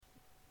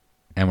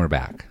And we're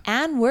back.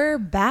 And we're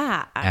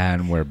back.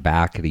 And we're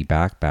backity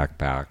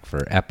back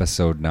for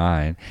episode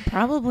 9.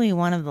 Probably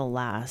one of the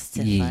last,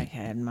 if I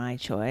had my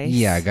choice.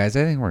 Yeah, guys,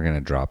 I think we're going to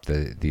drop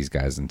these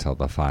guys until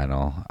the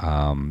final.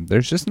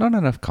 There's just not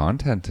enough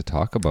content to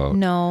talk about.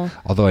 No.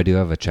 Although I do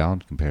have a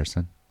challenge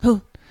comparison.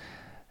 Who?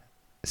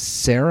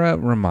 Sarah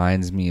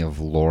reminds me of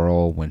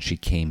Lauryl when she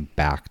came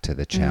back to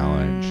the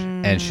challenge.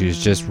 And she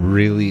was just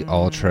really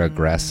ultra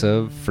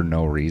aggressive for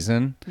no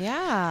reason.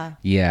 Yeah.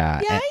 Yeah.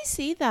 Yeah, I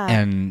see that.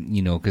 And,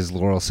 you know, because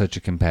Laurel's such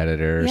a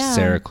competitor. Yeah.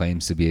 Sarah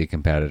claims to be a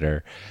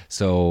competitor.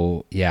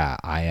 So, yeah,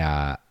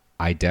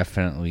 I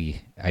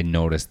definitely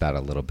noticed that a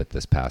little bit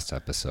this past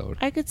episode.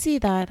 I could see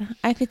that.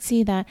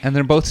 And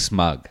they're both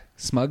smug.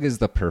 Smug is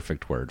the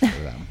perfect word for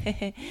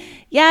them.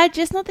 Yeah,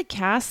 just not the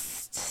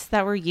casts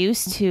that we're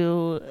used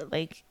to,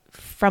 like,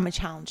 from a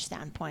challenge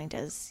standpoint,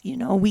 as, you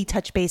know, we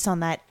touch base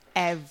on that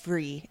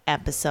every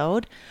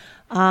episode.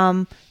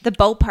 The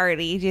boat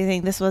party, do you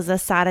think this was a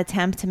sad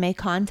attempt to make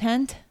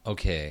content?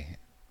 Okay.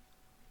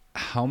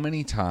 How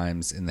many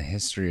times in the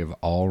history of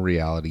all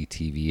reality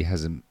TV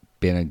has it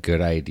been a good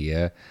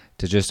idea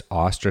to just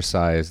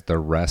ostracize the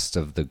rest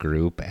of the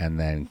group and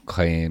then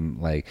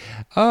claim like,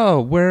 oh,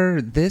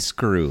 we're this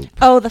group?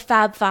 Oh, the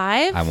Fab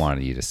Five? I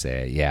wanted you to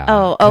say it, yeah.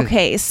 Oh,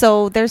 okay.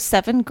 So there's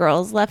 7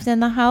 girls left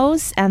in the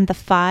house, and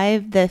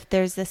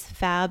there's this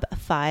Fab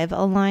Five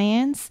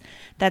alliance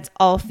that's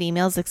all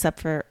females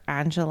except for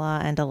Angela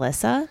and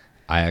Alyssa.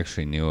 I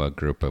actually knew a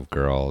group of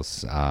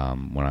girls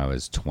when I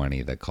was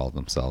 20 that called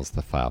themselves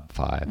the Fab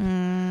Five.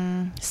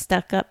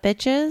 Stuck up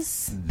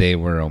bitches. They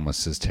were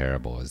almost as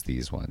terrible as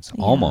these ones.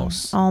 Yeah,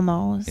 Almost.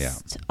 Yeah.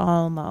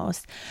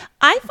 Almost.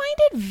 I find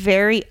it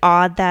very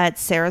odd that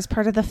Sarah's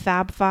part of the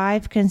Fab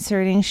Five,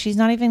 considering she's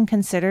not even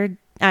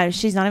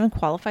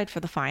qualified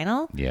for the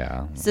final.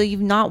 Yeah. So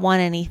you've not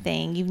won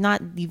anything.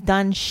 You've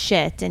done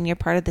shit, and you're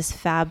part of this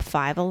Fab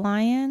Five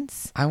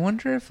alliance. I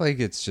wonder if like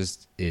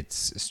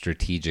it's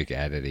strategic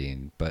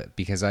editing, but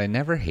because I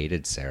never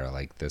hated Sarah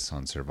like this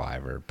on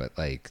Survivor, but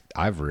like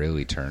I've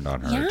really turned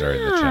on her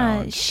during the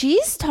challenge.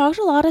 She's talked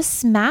a lot of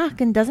smack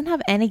and doesn't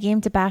have any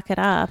game to back it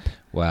up.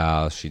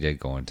 Well, she did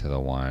go into the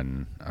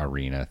one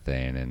arena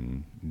thing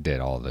and did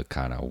all the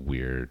kind of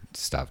weird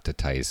stuff to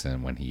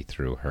Tyson when he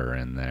threw her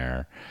in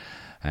there.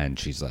 And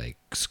she's like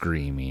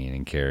screaming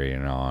and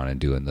carrying on and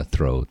doing the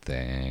throat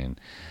thing.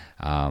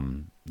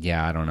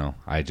 Yeah, I don't know.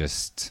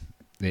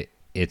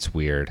 It's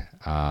weird.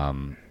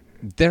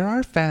 There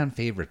are fan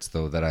favorites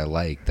though that I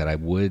like that I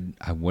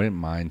wouldn't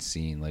mind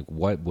seeing. Like,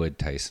 what would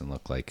Tyson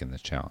look like in the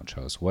challenge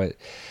house? What,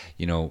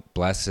 you know,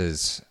 bless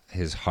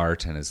his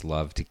heart and his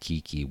love to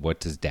Kiki. What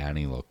does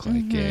Danny look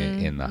like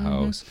in the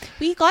house?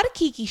 We got a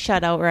Kiki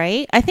shutout,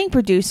 right? I think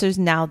producers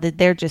now that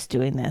they're just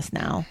doing this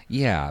now.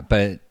 Yeah,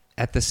 but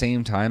at the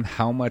same time,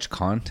 how much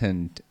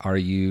content are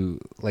you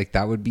like?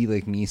 That would be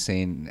like me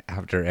saying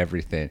after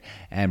everything,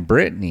 and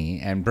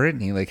Brittany,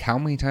 like, how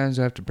many times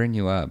do I have to bring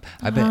you up?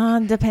 I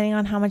bet depending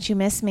on how much you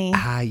miss me.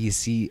 You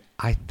see,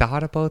 I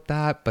thought about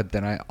that, but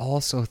then I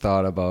also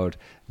thought about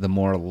the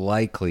more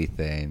likely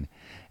thing,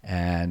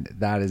 and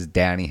that is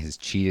Danny has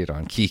cheated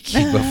on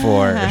Kiki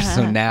before,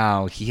 so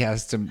now he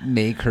has to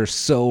make her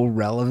so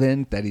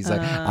relevant that he's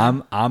like,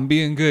 I'm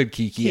being good,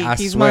 Kiki. Kiki's I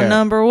swear. my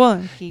number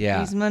one.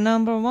 Kiki's my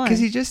number one. Because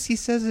he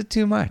says it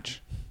too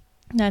much.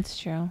 That's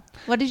true.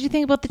 What did you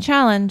think about the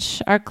challenge?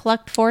 Our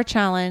Collect 4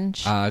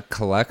 challenge.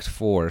 Collect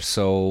 4.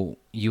 So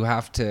you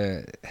have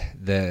to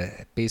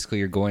basically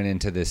you're going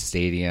into this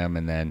stadium,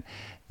 and then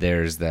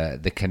there's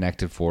the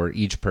connected 4.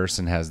 Each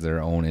person has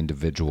their own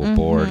individual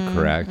board,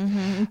 correct?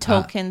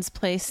 Tokens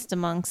placed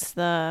amongst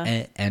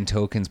the... And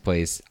tokens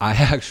placed. I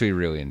actually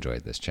really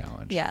enjoyed this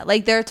challenge. Yeah,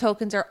 like their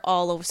tokens are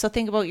all over. So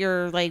think about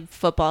your like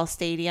football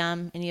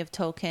stadium, and you have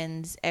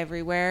tokens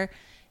everywhere.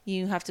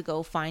 You have to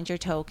go find your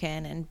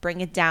token and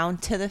bring it down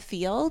to the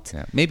field.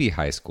 Yeah, maybe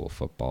high school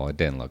football. It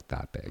didn't look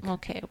that big.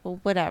 Okay, well,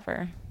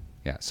 whatever.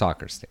 Yeah,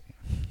 soccer stadium.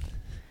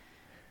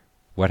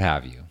 What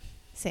have you.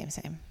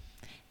 Same.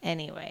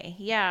 Anyway,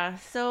 yeah.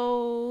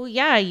 So,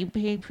 yeah, you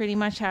pretty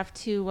much have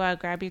to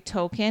grab your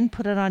token,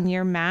 put it on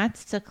your mat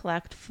to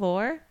collect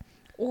 4,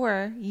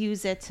 or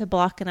use it to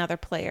block another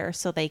player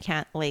so they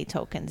can't lay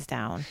tokens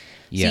down.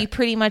 Yeah. So you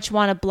pretty much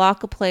want to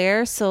block a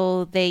player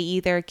so they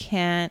either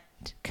can't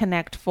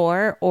connect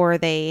 4 or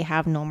they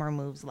have no more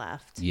moves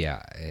left.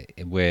 Yeah,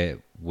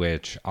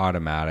 which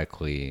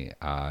automatically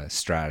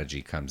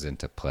strategy comes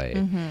into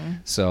play.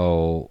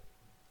 So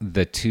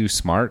the 2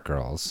 smart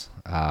girls,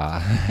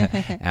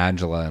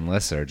 Angela and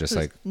Alyssa, are just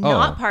like,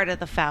 not part of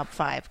the Fab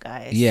Five,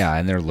 guys. Yeah,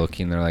 and they're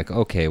like,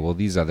 okay, well,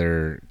 these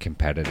other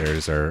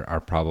competitors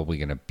are probably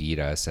going to beat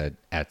us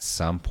at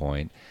some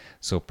point.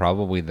 So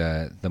probably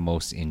the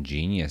most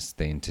ingenious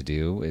thing to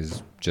do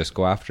is just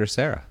go after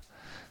Sarah.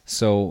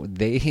 So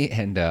they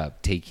end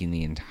up taking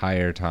the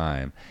entire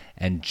time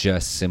and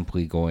just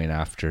simply going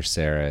after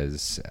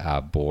Sarah's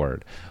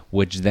board,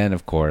 which then,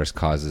 of course,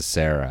 causes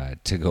Sarah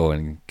to go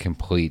in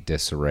complete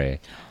disarray.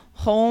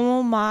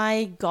 Oh,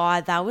 my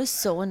God. That was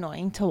so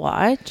annoying to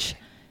watch.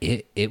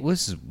 It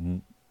was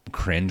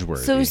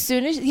cringeworthy. So as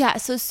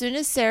soon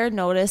as Sarah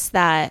noticed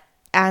that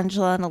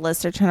Angela and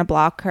Alyssa are trying to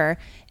block her,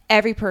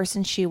 every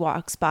person she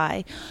walks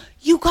by,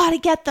 you gotta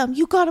get them,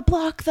 you gotta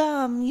block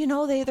them. You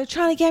know, they're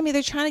trying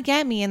to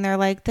get me, and they're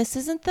like, this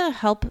isn't the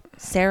help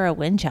Sarah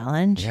win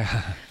challenge.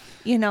 Yeah.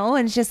 You know,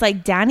 and it's just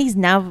like Danny's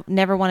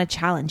never won a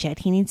challenge yet.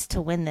 He needs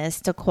to win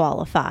this to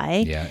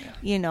qualify. Yeah.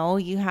 You know,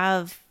 you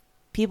have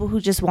people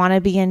who just want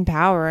to be in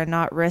power and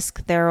not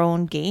risk their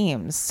own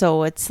games.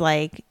 So it's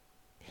like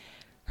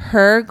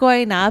her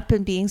going up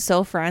and being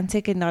so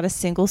frantic and not a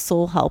single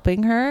soul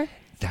helping her.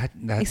 That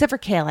Except for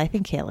Kayla. I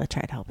think Kayla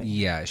tried helping.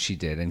 Yeah, she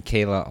did. And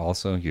Kayla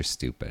also, you're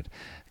stupid.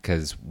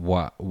 Because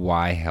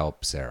why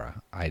help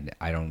Sarah? I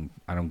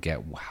don't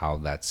get how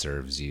that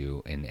serves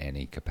you in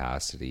any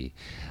capacity.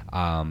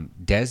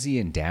 Desi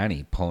and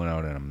Danny pulling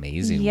out an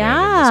amazing win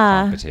in this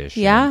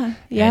competition. Yeah.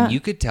 And you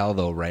could tell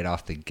though right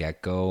off the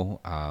get go,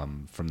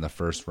 from the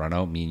first run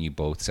out, me and you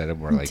both said it.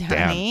 We're like,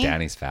 damn,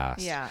 Danny's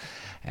fast. Yeah.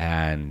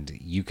 And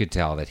you could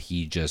tell that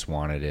he just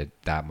wanted it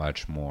that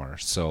much more.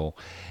 So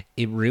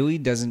it really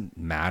doesn't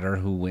matter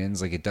who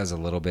wins. Like, it does a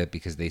little bit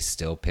because they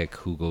still pick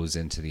who goes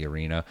into the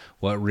arena.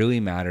 What really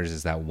matters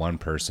is that one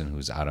person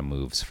who's out of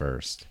moves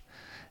first.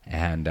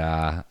 And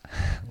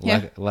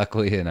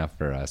luckily enough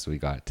for us, we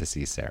got to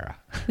see Sarah.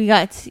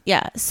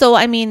 So,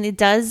 I mean, it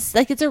does,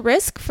 like, it's a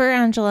risk for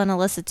Angela and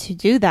Alyssa to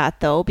do that,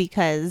 though,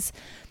 because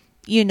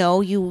you know,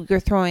 you're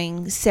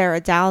throwing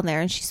Sarah down there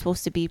and she's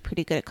supposed to be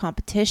pretty good at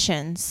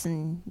competitions,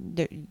 and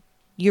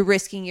you're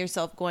risking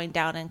yourself going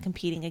down and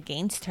competing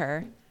against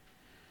her.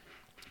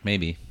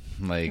 Maybe.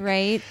 Like,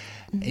 right?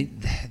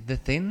 The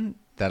thing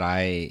that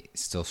I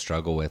still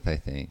struggle with, I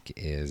think,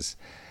 is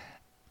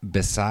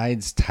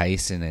besides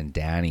Tyson and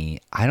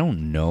Danny, I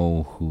don't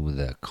know who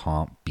the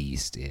comp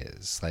beast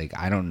is. Like,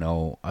 I don't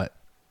know.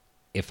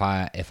 If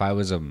I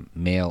was a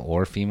male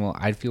or female,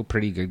 I'd feel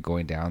pretty good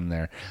going down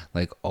there.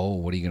 Like, oh,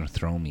 what are you going to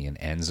throw me? An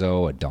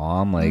Enzo, a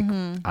Dom? Like,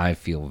 I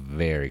feel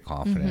very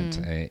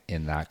confident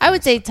in that. I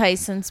would say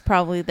Tyson's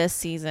probably this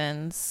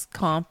season's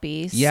comp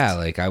beast. Yeah,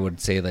 like I would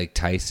say like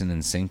Tyson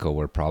and Cinco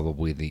were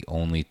probably the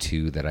only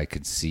two that I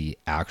could see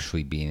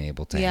actually being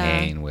able to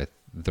hang with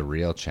the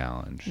real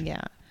challenge.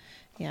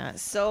 Yeah.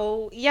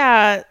 So,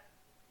 yeah.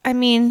 I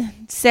mean,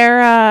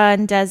 Sarah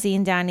and Desi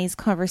and Danny's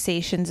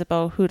conversations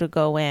about who to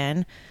go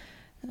in.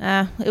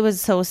 It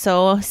was so.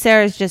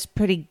 Sarah's just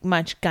pretty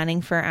much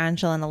gunning for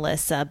Angela and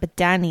Alyssa, but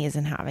Danny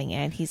isn't having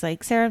it. He's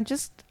like, Sarah,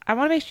 I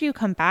want to make sure you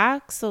come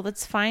back, so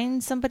let's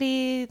find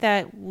somebody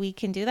that we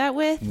can do that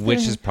with.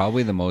 Which is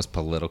probably the most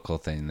political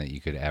thing that you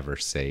could ever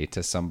say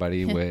to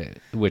somebody,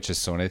 which is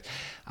so nice.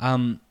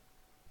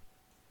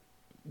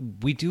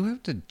 We do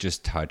have to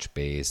just touch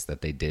base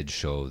that they did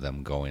show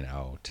them going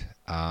out.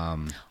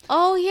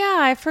 Oh, yeah,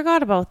 I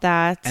forgot about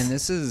that. And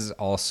this is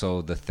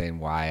also the thing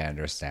why I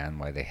understand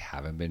why they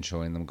haven't been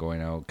showing them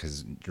going out,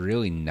 because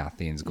really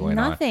nothing's going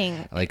on.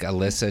 Like,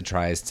 Alyssa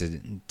tries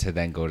to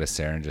then go to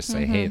Sarah and just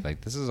say, hey, like,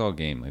 this is all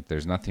game. Like,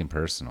 there's nothing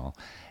personal.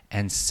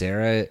 And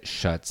Sarah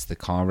shuts the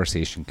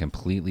conversation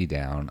completely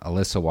down.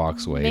 Alyssa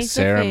walks away.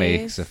 Sarah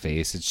makes a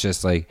face. It's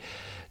just like,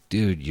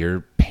 dude,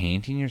 you're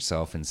painting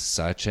yourself in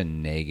such a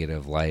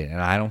negative light.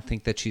 And I don't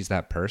think that she's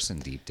that person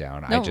deep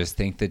down. No. I just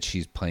think that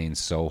she's playing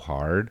so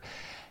hard.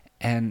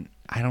 And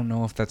I don't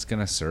know if that's going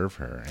to serve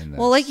her. In this.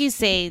 Well, like you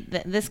say,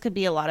 this could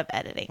be a lot of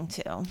editing,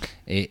 too.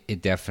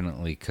 It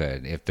definitely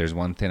could. If there's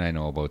one thing I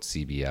know about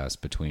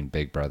CBS, between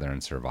Big Brother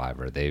and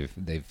Survivor, they've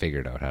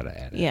figured out how to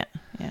edit.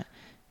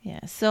 Yeah.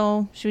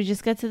 So should we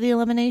just get to the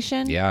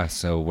elimination? Yeah.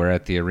 So we're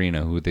at the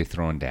arena. Who are they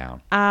throwing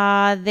down?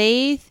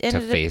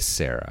 Face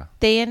Sarah.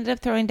 They ended up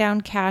throwing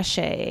down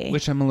Cache,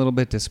 which I'm a little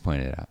bit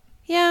disappointed at.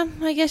 Yeah,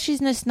 I guess she's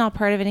just not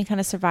part of any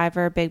kind of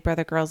Survivor Big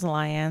Brother Girls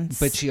Alliance.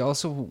 But she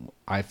also,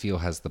 I feel,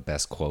 has the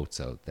best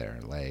quotes out there.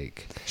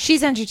 Like,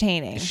 she's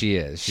entertaining. She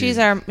is. She's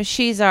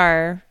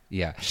our.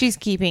 Yeah. She's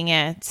keeping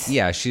it.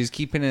 Yeah, she's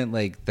keeping it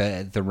like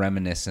the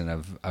reminiscent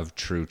of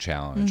True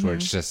Challenge, where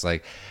it's just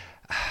like,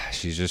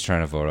 she's just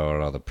trying to vote out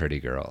all the pretty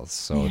girls.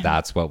 So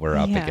that's what we're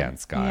up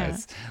against,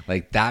 guys. Yeah.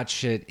 Like, that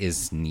shit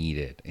is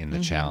needed in the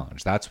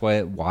challenge. That's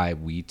why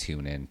we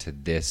tune into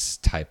this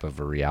type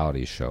of a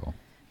reality show.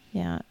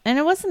 Yeah. And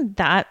it wasn't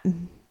that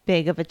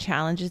big of a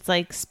challenge. It's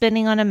like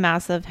spinning on a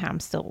massive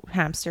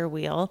hamster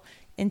wheel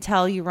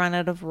until you run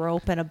out of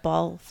rope and a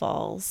ball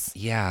falls.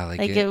 Yeah. Like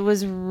it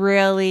was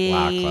really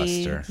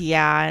lackluster.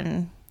 Yeah.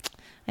 And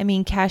I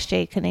mean, Cache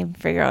couldn't even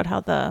figure out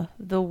how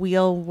the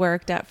wheel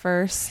worked at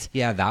first.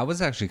 Yeah, that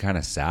was actually kind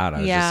of sad. I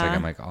was just like,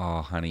 I'm like,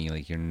 oh, honey,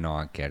 like, you're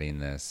not getting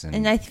this.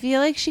 And I feel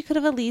like she could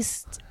have at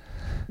least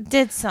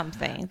did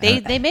something.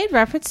 They made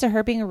reference to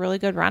her being a really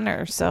good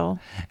runner. So,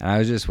 and I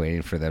was just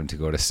waiting for them to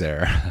go to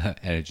Sarah,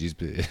 and she's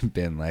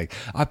been like,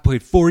 I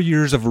played 4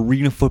 years of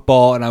arena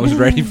football, and I was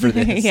ready for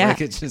this.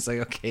 Like, it's just like,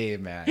 okay,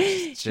 man,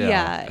 just chill.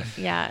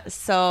 Yeah.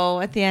 So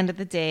at the end of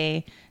the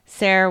day,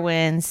 Sarah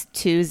wins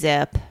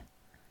 2-0.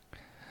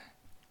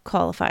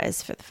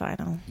 qualifies for the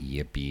final.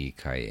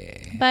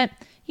 Yippee-ki-yay. But,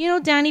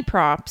 Danny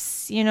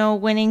props,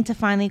 winning to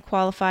finally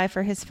qualify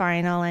for his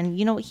final. And,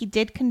 he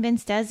did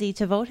convince Desi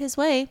to vote his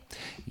way.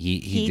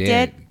 He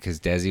did, because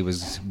Desi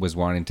was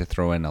wanting to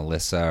throw in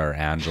Alyssa or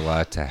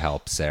Angela to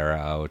help Sarah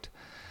out.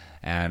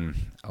 And,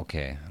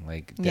 okay,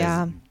 like,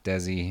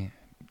 Desi,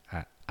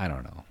 I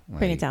don't know. Like,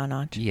 bring it down a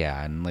notch.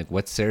 Yeah, and, like,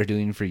 what's Sarah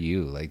doing for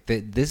you? Like,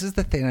 this is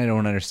the thing I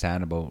don't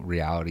understand about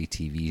reality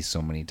TV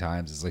so many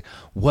times. It's like,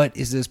 what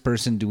is this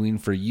person doing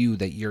for you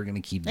that you're going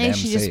to keep them safe?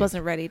 And she just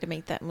wasn't ready to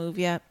make that move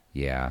yet.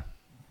 Yeah.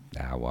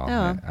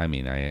 I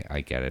mean,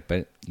 I get it.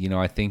 But,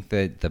 I think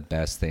that the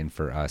best thing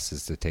for us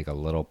is to take a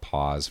little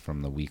pause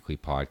from the weekly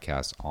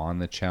podcast on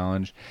the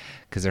challenge,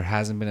 because there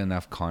hasn't been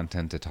enough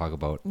content to talk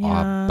about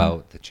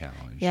the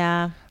challenge.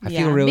 Yeah. I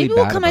feel really maybe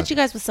bad. We'll come at you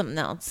guys with something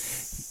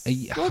else.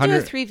 We'll do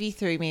a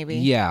 3v3 maybe.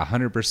 Yeah,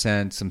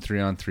 100%. Some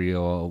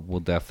 3-on-3 will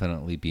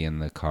definitely be in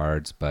the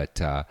cards. But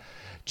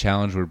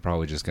challenge, we're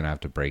probably just going to have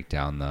to break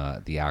down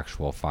the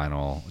actual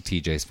final,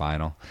 TJ's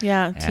final.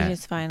 Yeah,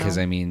 TJ's final. Because,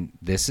 I mean,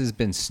 this has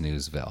been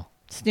Snoozeville.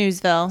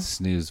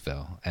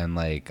 And,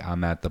 like,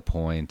 I'm at the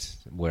point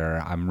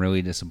where I'm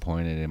really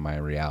disappointed in my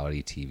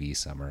reality TV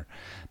summer.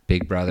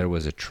 Big Brother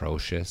was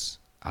atrocious.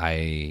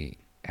 I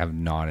have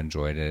not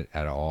enjoyed it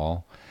at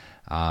all.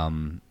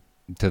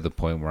 To the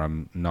point where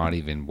I'm not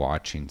even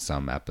watching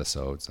some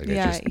episodes. Like, I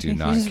just do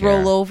not care. You just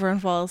roll over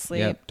and fall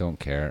asleep. Yep, don't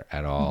care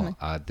at all.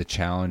 The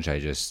challenge,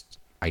 you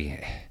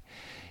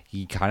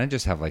kind of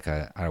just have like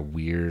a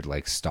weird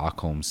like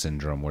Stockholm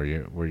syndrome where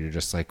you're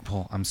just like,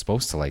 well, I'm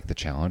supposed to like the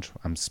challenge.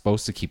 I'm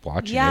supposed to keep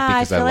watching it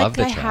because I love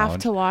the challenge. I have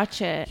to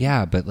watch it.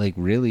 Yeah, but like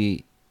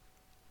really,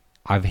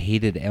 I've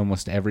hated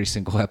almost every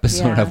single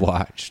episode I've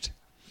watched.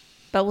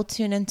 But we'll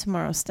tune in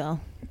tomorrow still.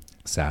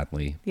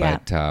 Sadly,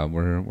 but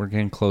we're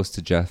getting close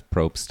to Jeff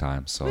Probst's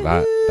time, so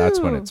that's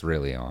when it's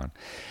really on.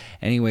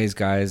 Anyways,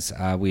 guys,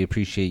 we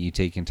appreciate you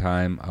taking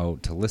time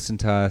out to listen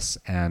to us,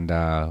 and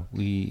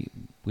we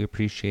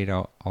appreciate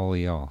all of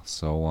y'all.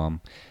 So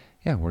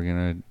we're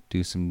gonna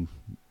do some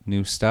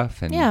new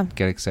stuff and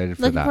get excited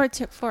for that.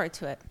 Looking forward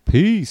to it.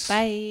 Peace.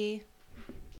 Bye.